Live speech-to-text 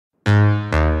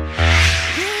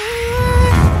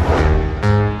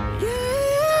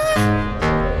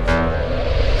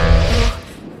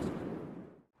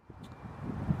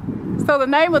So the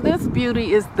name of this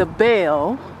beauty is the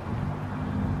Belle,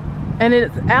 and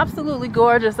it's absolutely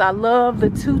gorgeous. I love the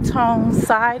two-tone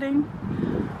siding.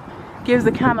 Gives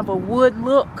a kind of a wood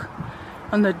look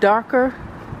on the darker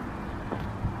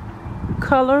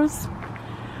colors.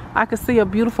 I can see a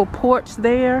beautiful porch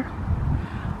there.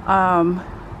 On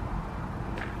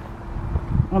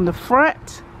the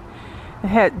front,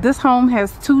 this home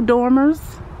has 2 dormers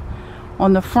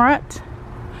on the front.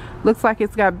 Looks like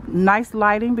it's got nice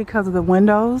lighting because of the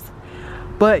windows,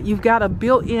 but you've got a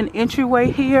built-in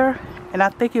entryway here, and I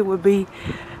think it would be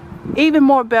even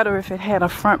more better if it had a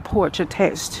front porch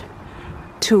attached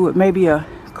to it, maybe a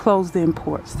closed-in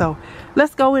porch. So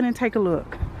let's go in and take a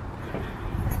look.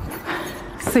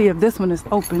 See if this one is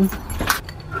open.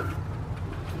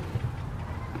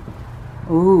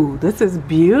 Ooh, this is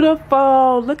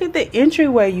beautiful. Look at the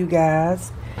entryway, you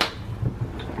guys.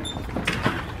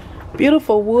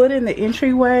 Beautiful wood in the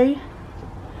entryway.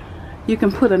 You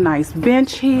can put a nice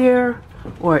bench here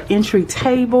or an entry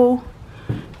table.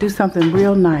 Do something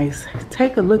real nice.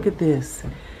 Take a look at this.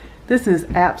 This is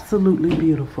absolutely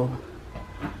beautiful.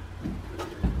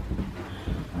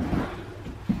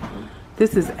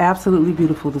 This is absolutely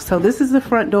beautiful. So this is the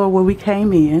front door where we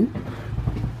came in.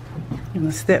 I'm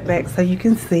gonna step back so you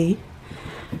can see.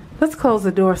 Let's close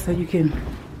the door so you can.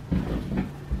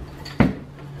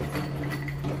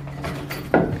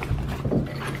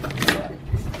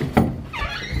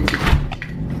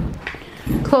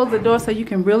 Close the door so you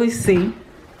can really see.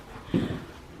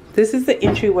 This is the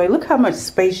entryway. Look how much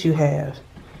space you have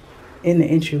in the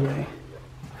entryway.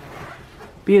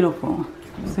 Beautiful.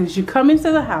 So as you come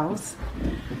into the house,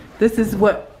 this is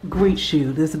what greets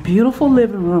you. This beautiful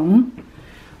living room,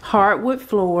 hardwood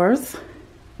floors,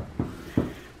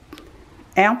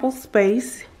 ample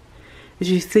space. As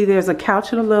you see, there's a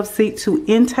couch and a love seat, 2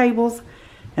 end tables,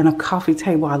 and a coffee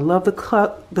table. I love the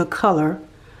color.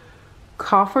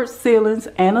 Coffered ceilings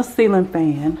and a ceiling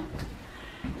fan.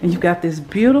 And you've got this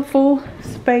beautiful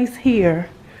space here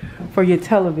for your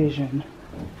television.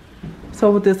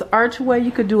 So with this archway, you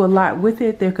could do a lot with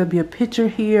it. There could be a picture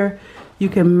here. You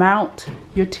can mount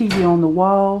your TV on the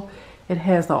wall. It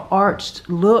has an arched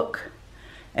look.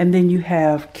 And then you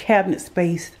have cabinet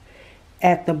space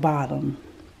at the bottom.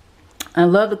 I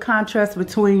love the contrast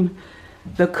between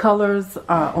the colors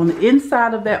on the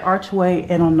inside of that archway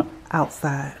and on the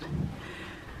outside.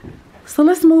 So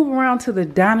let's move around to the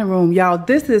dining room, y'all.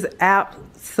 This is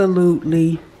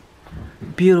absolutely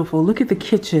beautiful. Look at the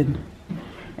kitchen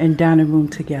and dining room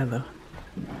together.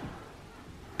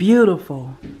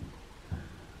 Beautiful.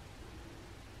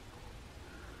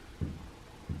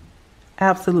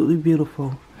 Absolutely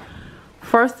beautiful.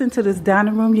 First into this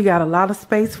dining room, you got a lot of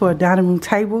space for a dining room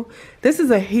table. This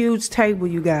is a huge table,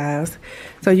 you guys.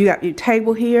 So you got your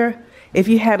table here. If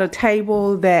you had a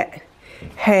table that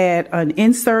had an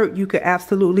insert, you could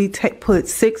absolutely put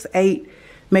 6, 8,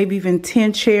 maybe even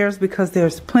 10 chairs, because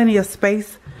there's plenty of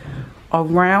space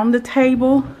around the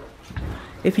table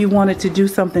if you wanted to do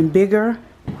something bigger.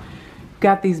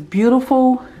 Got these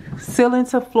beautiful ceiling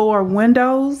to floor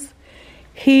windows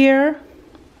here.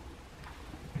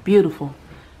 Beautiful.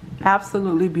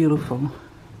 Absolutely beautiful.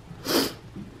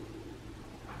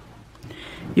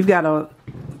 You've got a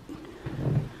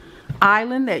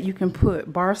island that you can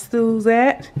put bar stools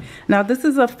at. Now this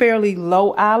is a fairly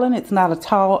low island. It's not a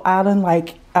tall island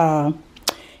like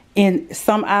in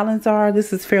some islands are.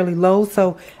 This is fairly low,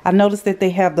 so I noticed that they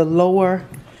have the lower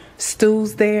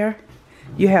stools there.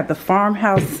 You have the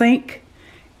farmhouse sink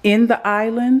in the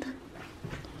island,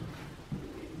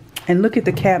 and look at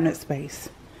the cabinet space.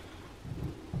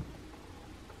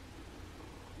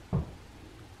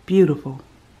 Beautiful.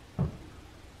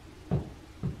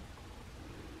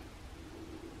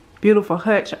 Beautiful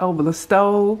hutch over the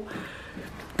stove.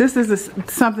 This is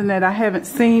something that I haven't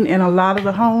seen in a lot of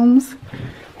the homes.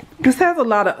 This has a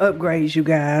lot of upgrades, you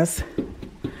guys.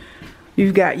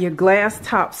 You've got your glass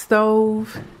top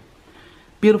stove.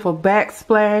 Beautiful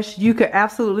backsplash. You could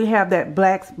absolutely have that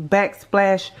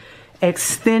backsplash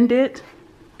extended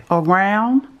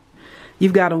around.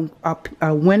 You've got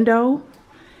a window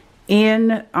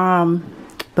in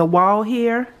the wall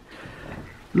here.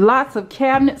 Lots of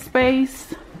cabinet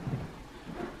space.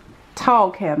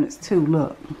 Tall cabinets too,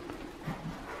 look.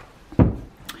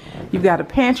 You've got a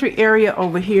pantry area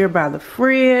over here by the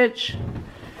fridge.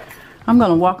 I'm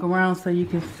gonna walk around so you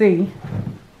can see.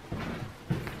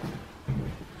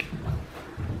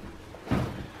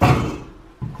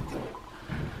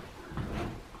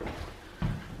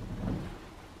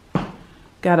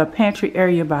 Got a pantry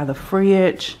area by the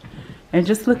fridge. And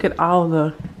just look at all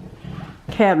the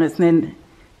cabinets. And then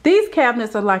These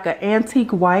cabinets are like an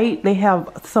antique white. They have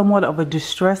somewhat of a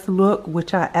distressed look,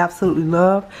 which I absolutely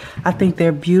love. I think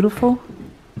they're beautiful.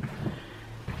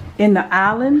 In the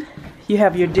island, you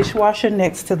have your dishwasher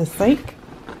next to the sink.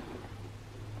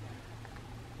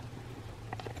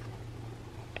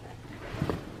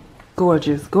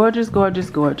 Gorgeous, gorgeous, gorgeous,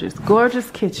 gorgeous.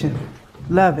 Gorgeous kitchen.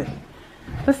 Love it.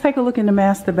 Let's take a look in the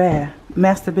master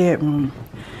bedroom.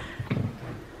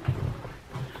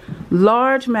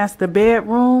 Large master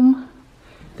bedroom.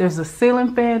 There's a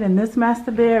ceiling fan in this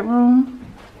master bedroom.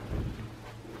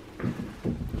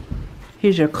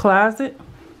 Here's your closet.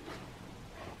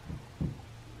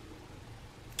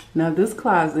 Now this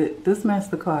closet, this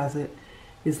master closet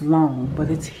is long,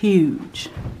 but it's huge.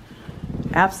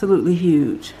 Absolutely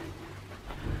huge.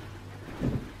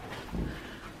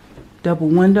 Double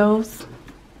windows.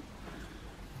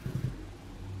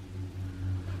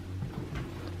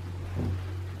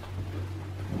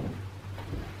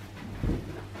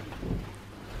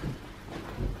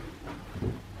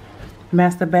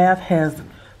 Master bath has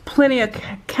plenty of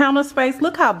counter space.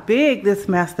 Look how big this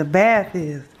master bath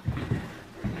is.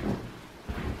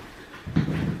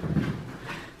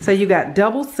 So you got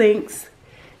double sinks.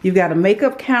 You've got a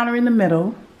makeup counter in the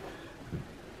middle.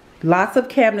 Lots of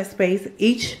cabinet space.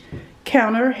 Each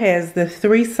counter has the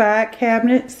 3 side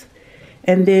cabinets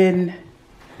and then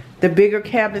the bigger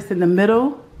cabinets in the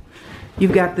middle.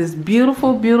 You've got this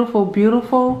beautiful, beautiful,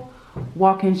 beautiful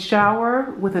walk-in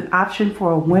shower with an option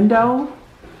for a window.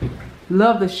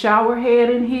 Love the shower head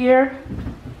in here.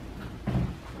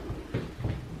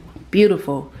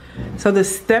 Beautiful. So the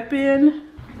step-in,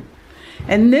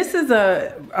 and this is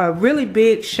a really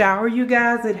big shower, you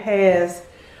guys. It has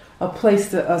a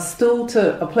place to,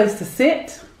 a place to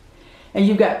sit, and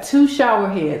you've got 2 shower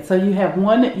heads. So you have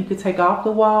one that you could take off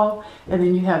the wall, and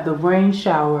then you have the rain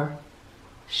shower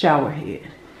head.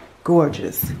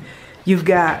 Gorgeous. You've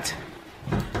got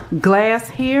glass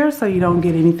here so you don't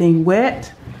get anything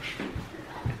wet.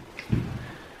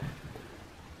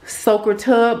 Soaker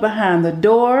tub behind the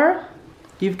door.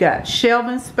 You've got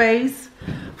shelving space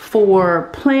for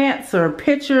plants or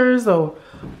pictures or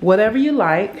whatever you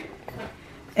like.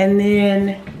 And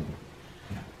then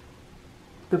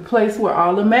the place where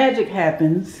all the magic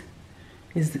happens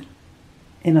is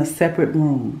in a separate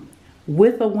room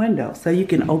with a window, so you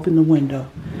can open the window.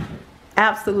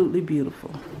 Absolutely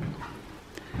beautiful.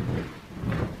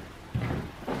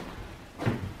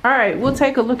 All right, we'll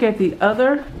take a look at the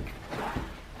other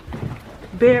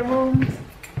bedrooms.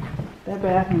 That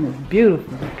bathroom is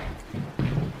beautiful.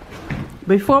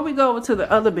 Before we go over to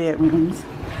the other bedrooms,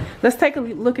 let's take a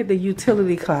look at the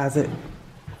utility closet.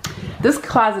 This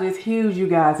closet is huge, you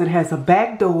guys. It has a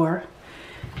back door.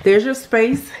 There's your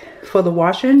space for the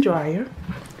washer and dryer.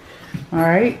 All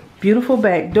right, beautiful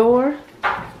back door.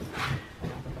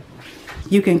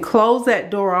 You can close that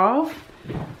door off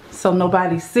so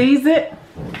nobody sees it.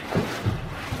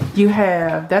 You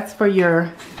have, that's for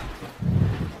your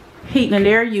heating and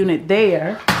air unit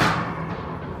there.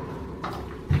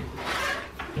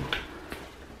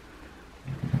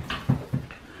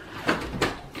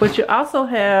 But you also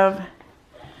have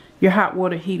your hot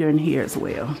water heater in here as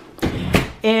well.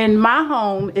 In my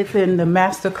home, it's in the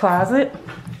master closet.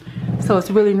 So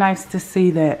it's really nice to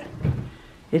see that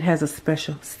it has a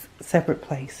special separate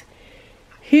place.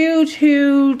 Huge,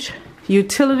 huge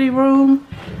utility room.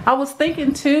 I was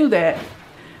thinking too that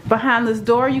behind this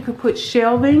door you could put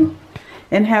shelving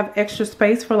and have extra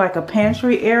space for like a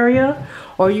pantry area,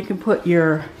 or you can put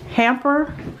your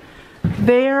hamper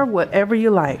there, whatever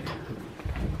you like.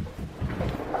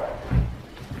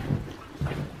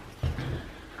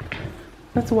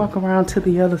 Let's walk around to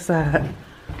the other side.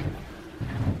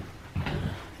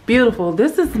 Beautiful.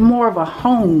 This is more of a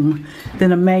home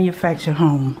than a manufactured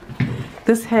home.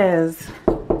 This has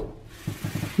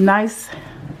nice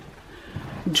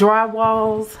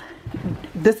drywalls.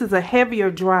 This is a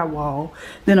heavier drywall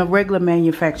than a regular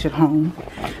manufactured home.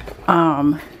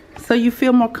 So you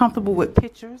feel more comfortable with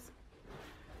pictures.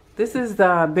 This is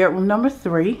the bedroom number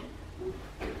 3.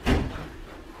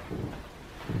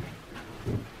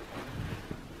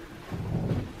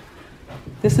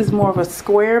 This is more of a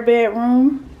square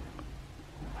bedroom.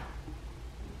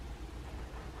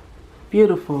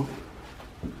 Beautiful.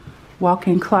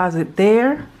 Walk-in closet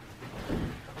there.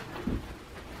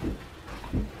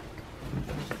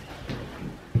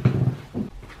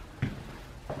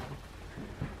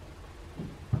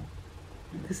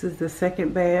 This is the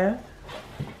second bath.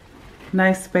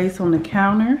 Nice space on the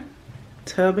counter,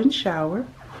 tub and shower.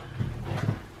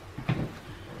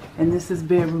 And this is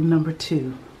bedroom number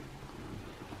 2.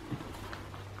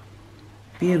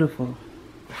 Beautiful.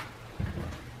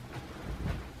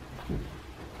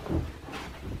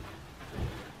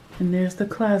 And there's the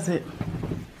closet.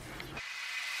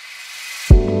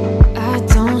 I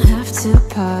don't have to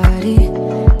party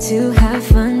to have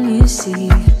fun, you see.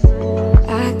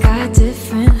 I got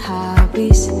different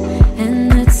hobbies,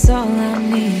 and that's all I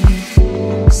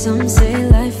need. Some say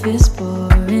life is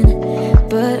boring,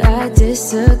 but I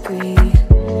disagree.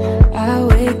 I